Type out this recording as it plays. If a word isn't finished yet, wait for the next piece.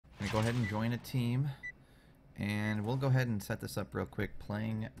go ahead and join a team. And we'll go ahead and set this up real quick.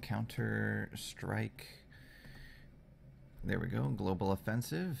 Playing Counter-Strike. There we go. Global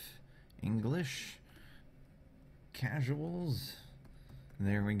Offensive. English. Casuals.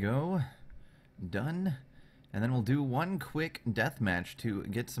 There we go. Done. And then we'll do one quick deathmatch to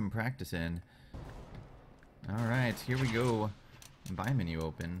get some practice in. Alright, here we go. Buy menu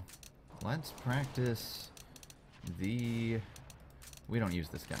open. Let's practice the... We don't use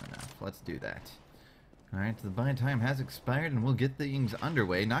this gun enough. Let's do that. Alright, the buy time has expired and we'll get things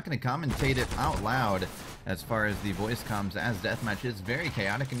underway. Not going to commentate it out loud as far as the voice comms, as deathmatch is very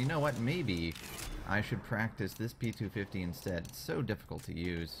chaotic. And you know what? Maybe I should practice this P250 instead. It's so difficult to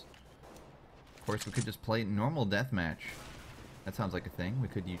use. Of course, we could just play normal deathmatch. That sounds like a thing. We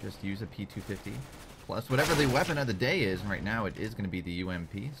could just use a P250 plus whatever the weapon of the day is. Right now it is going to be the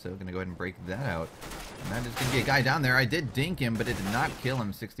UMP, so I'm going to go ahead and break that out. And that is going to be a guy down there. I did dink him, but it did not kill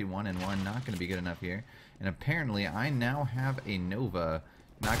him. 61 and 1, not going to be good enough here. And apparently I now have a Nova.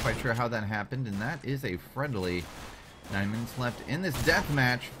 Not quite sure how that happened, and that is a friendly. 9 minutes left in this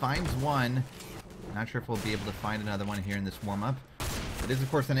deathmatch. Finds one. Not sure if we'll be able to find another one here in this warm-up. It is,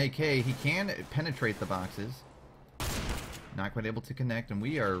 of course, an AK. He can penetrate the boxes. Not quite able to connect, and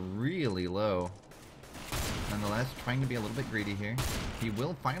we are really low. Nonetheless, trying to be a little bit greedy here. He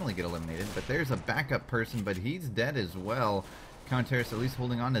will finally get eliminated, but there's a backup person, but he's dead as well. Counter's at least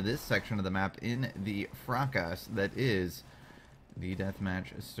holding on to this section of the map in the fracas that is the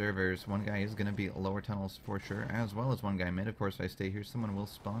deathmatch servers. One guy is going to be lower tunnels for sure, as well as one guy mid. Of course, if I stay here, someone will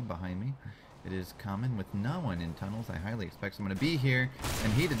spawn behind me. It is common with no one in tunnels. I highly expect someone to be here,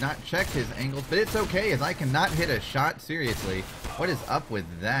 and he did not check his angles, but it's okay as I cannot hit a shot. Seriously, what is up with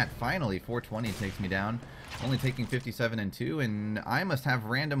that? Finally, 420 takes me down. Only taking 57 and 2, and I must have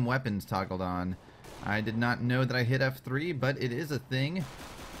random weapons toggled on. I did not know that I hit F3, but it is a thing,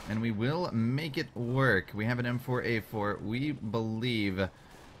 and we will make it work. We have an M4A4, we believe.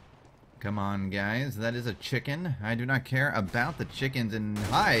 Come on, guys. That is a chicken. I do not care about the chickens. And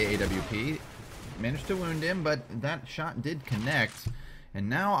hi, AWP. Managed to wound him, but that shot did connect. And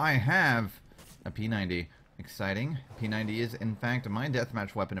now I have a P90. Exciting. P90 is, in fact, my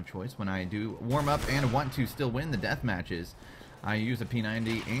deathmatch weapon of choice when I do warm up and want to still win the deathmatches. I use a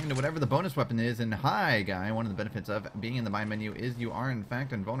P90 and whatever the bonus weapon is. And hi, guy. One of the benefits of being in the buy menu is you are, in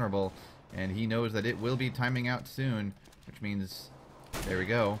fact, invulnerable. And he knows that it will be timing out soon, which means, there we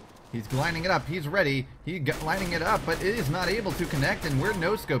go. He's lining it up. He's ready. He's lining it up, but it is not able to connect, and we're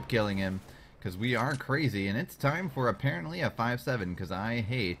no-scope killing him because we are crazy. And it's time for apparently a 5-7 because I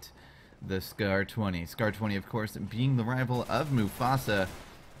hate the Scar 20. Scar 20, of course, being the rival of Mufasa,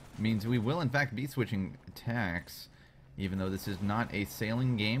 means we will, in fact, be switching attacks. Even though this is not a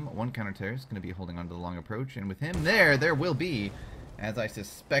sailing game, one counter-terrorist is going to be holding on to the long approach. And with him there will be, as I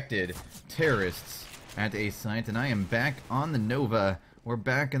suspected, terrorists at a site. And I am back on the Nova. We're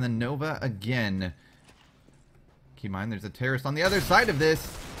back in the Nova again. Keep in mind, there's a terrorist on the other side of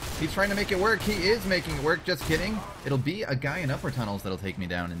this. He's trying to make it work. He is making it work. Just kidding. It'll be a guy in upper tunnels that'll take me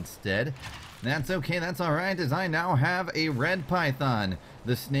down instead. That's okay. That's alright, as I now have a red python.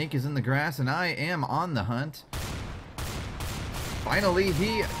 The snake is in the grass, and I am on the hunt. Finally,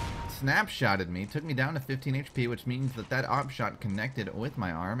 he snapshotted me. Took me down to 15 HP, which means that op shot connected with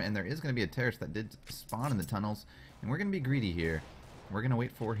my arm. And there is going to be a terrorist that did spawn in the tunnels. And we're going to be greedy here. We're going to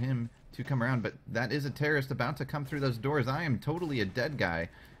wait for him to come around, but that is a terrorist about to come through those doors. I am totally a dead guy.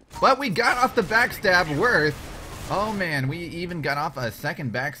 But we got off the backstab worth. Oh man, we even got off a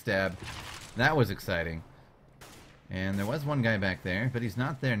second backstab. That was exciting. And there was one guy back there, but he's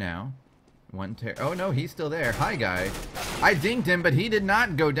not there now. Oh no, he's still there. Hi, guy. I dinked him, but he did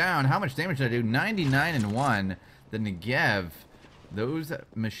not go down. How much damage did I do? 99 and 1. The Negev. Those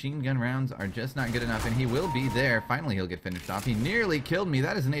machine gun rounds are just not good enough, and he will be there. Finally, he'll get finished off. He nearly killed me.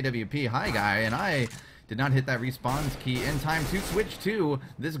 That is an AWP. Hi, guy, and I did not hit that respawns key in time to switch to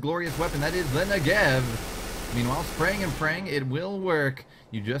this glorious weapon. That is the Negev. Meanwhile, spraying and praying, it will work.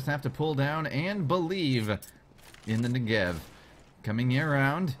 You just have to pull down and believe in the Negev. Coming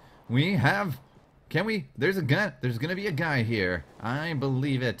around, we have... Can we? There's a gun. There's going to be a guy here. I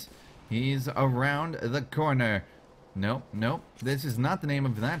believe it. He's around the corner. Nope, nope. This is not the name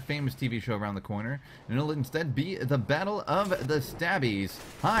of that famous TV show around the corner. And it'll instead be the Battle of the Stabbies.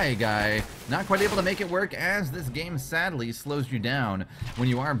 Hi, guy. Not quite able to make it work as this game sadly slows you down when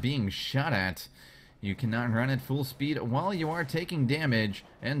you are being shot at. You cannot run at full speed while you are taking damage.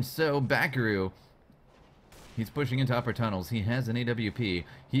 And so, Bakaru, he's pushing into upper tunnels. He has an AWP.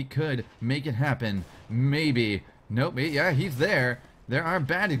 He could make it happen. Maybe. Nope, yeah, he's there. There are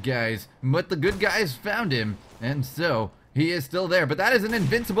bad guys, but the good guys found him. And so, He is still there, but that is an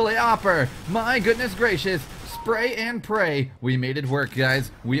invincible offer. My goodness gracious. Spray and pray. We made it work,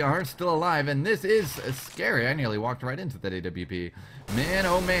 guys. We are still alive, and this is scary. I nearly walked right into that AWP. Man,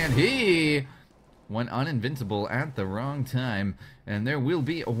 oh man, he went uninvincible at the wrong time. And there will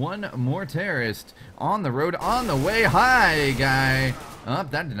be one more terrorist on the road, on the way. Hi, guy. Oh,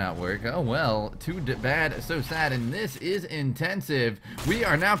 that did not work. Oh, well. Too bad, so sad, and this is intensive. We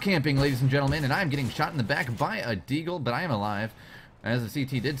are now camping, ladies and gentlemen, and I'm getting shot in the back by a deagle, but I am alive. As the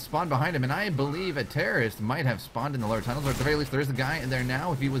CT did spawn behind him, and I believe a terrorist might have spawned in the lower tunnels, or at the very least there is a guy in there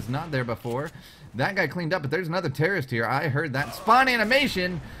now if he was not there before. That guy cleaned up, but there's another terrorist here. I heard that spawn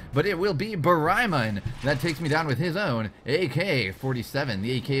animation, but it will be Baraiman. That takes me down with his own AK-47.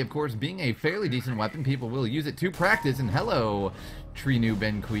 The AK, of course, being a fairly decent weapon. People will use it to practice, and hello, Trinu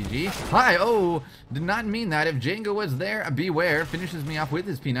Benquiji. Hi, oh, did not mean that. If Django was there, beware. Finishes me off with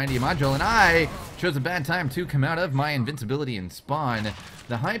his P90 module, and I chose a bad time to come out of my invincibility and spawn.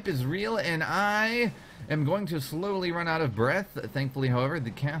 The hype is real, and I am going to slowly run out of breath. Thankfully, however,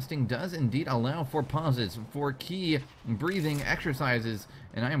 the casting does indeed allow for pauses, for key breathing exercises,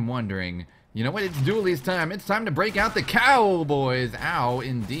 and I am wondering, you know what, it's dualies time. It's time to break out the cowboys. Ow,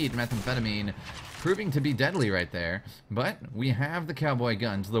 indeed, methamphetamine proving to be deadly right there. But we have the cowboy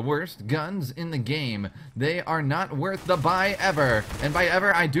guns, the worst guns in the game. They are not worth the buy ever. And by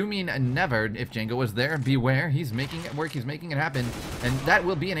ever, I do mean never. If Django was there, beware. He's making it work. He's making it happen. And that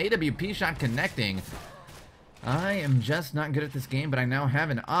will be an AWP shot connecting. I am just not good at this game, but I now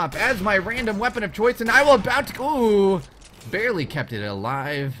have an op as my random weapon of choice, and I will about to... Ooh! Barely kept it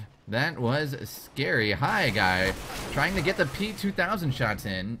alive. That was scary. Hi, guy. Trying to get the P2000 shots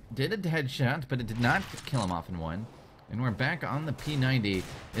in. Did a headshot, but it did not kill him off in one. And we're back on the P90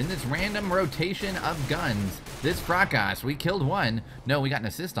 in this random rotation of guns. This Fracas, we killed one. No, we got an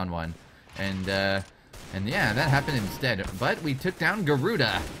assist on one. And yeah, that happened instead. But we took down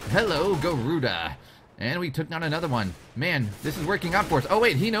Garuda. Hello, Garuda. And we took down another one. Man, this is working out for us. Oh,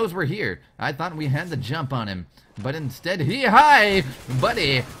 wait, he knows we're here. I thought we had the jump on him. But instead, hi,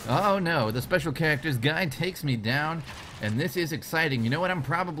 buddy. Oh, no, the special characters guy takes me down. And this is exciting. You know what? I'm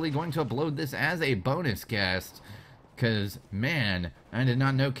probably going to upload this as a bonus cast. Because, man, I did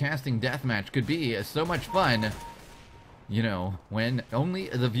not know casting Deathmatch could be so much fun. You know, when only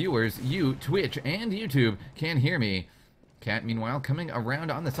the viewers, you, Twitch, and YouTube can hear me. Cat, meanwhile, coming around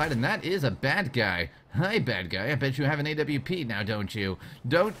on the side, and that is a bad guy. Hi, bad guy. I bet you have an AWP now, don't you?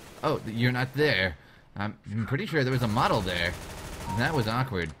 Don't... Oh, you're not there. I'm pretty sure there was a model there. That was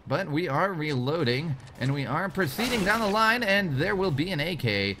awkward. But we are reloading, and we are proceeding down the line, and there will be an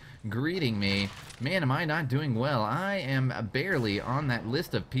AK greeting me. Man, am I not doing well. I am barely on that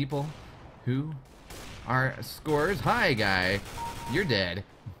list of people who are scorers. Hi, guy. You're dead.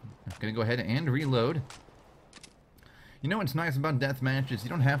 I'm gonna go ahead and reload. You know what's nice about Deathmatch is you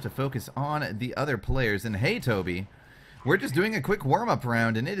don't have to focus on the other players. And hey, Toby, we're just doing a quick warm-up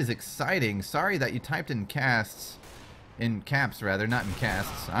round, and it is exciting. Sorry that you typed in caps, rather, not in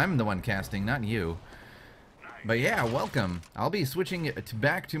casts. I'm the one casting, not you. But yeah, welcome. I'll be switching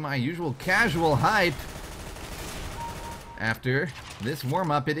back to my usual casual hype after this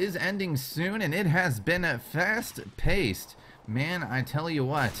warm-up. It is ending soon, and it has been fast-paced. Man, I tell you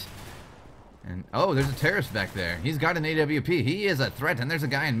what. And oh, there's a terrorist back there. He's got an AWP. He is a threat, and there's a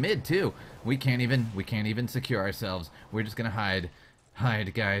guy in mid too. We can't even secure ourselves. We're just gonna hide.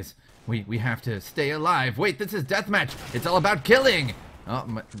 Hide, guys. We have to stay alive. Wait, this is Deathmatch. It's all about killing.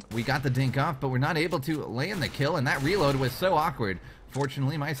 Oh, we got the dink off, but we're not able to land the kill, and that reload was so awkward.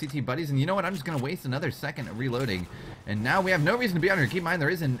 Fortunately, my CT buddies, and you know what? I'm just gonna waste another second reloading. And now we have no reason to be on here. Keep in mind, there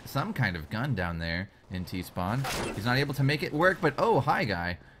isn't some kind of gun down there in T-spawn. He's not able to make it work, but oh, hi,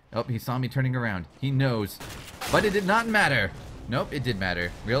 guy. Oh, he saw me turning around. He knows. But it did not matter. Nope, it did matter.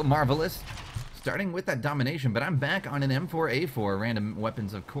 Real marvelous. Starting with that domination, but I'm back on an M4A4. Random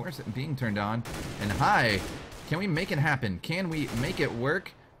weapons, of course, being turned on. And hi. Can we make it happen? Can we make it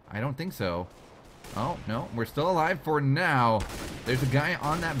work? I don't think so. Oh, no. We're still alive for now. There's a guy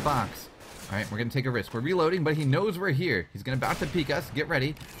on that box. All right, we're going to take a risk. We're reloading, but he knows we're here. He's going to about to peek us. Get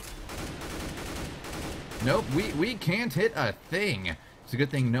ready. Nope, we can't hit a thing. It's a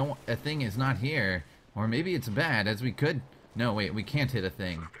good thing a thing is not here. Or maybe it's bad, as we could... No, wait, we can't hit a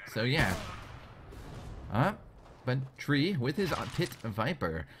thing. So, yeah. But Tree, with his Pit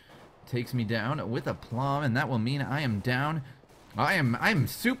Viper, takes me down with a plum, and that will mean I am down. I'm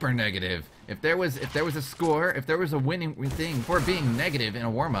super negative. If there was a score, if there was a winning thing for being negative in a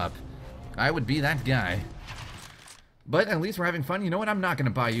warm-up, I would be that guy. But at least we're having fun. You know what? I'm not going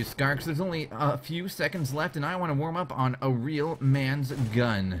to buy you, Scar, because there's only a few seconds left, and I want to warm up on a real man's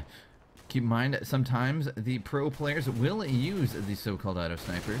gun. Keep in mind, sometimes the pro players will use the so-called auto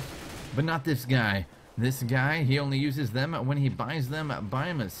snipers, but not this guy. This guy, he only uses them when he buys them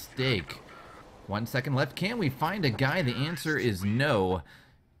by mistake. 1 second left. Can we find a guy? The answer is no.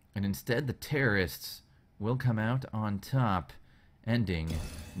 And instead, the terrorists will come out on top, ending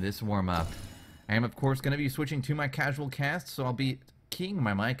this warm-up. I am, of course, going to be switching to my casual cast, so I'll be keying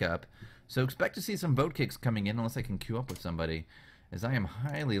my mic up. So expect to see some boat kicks coming in unless I can queue up with somebody, as I am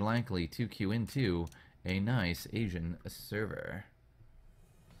highly likely to queue into a nice Asian server.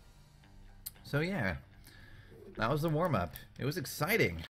 So yeah, that was the warm-up. It was exciting.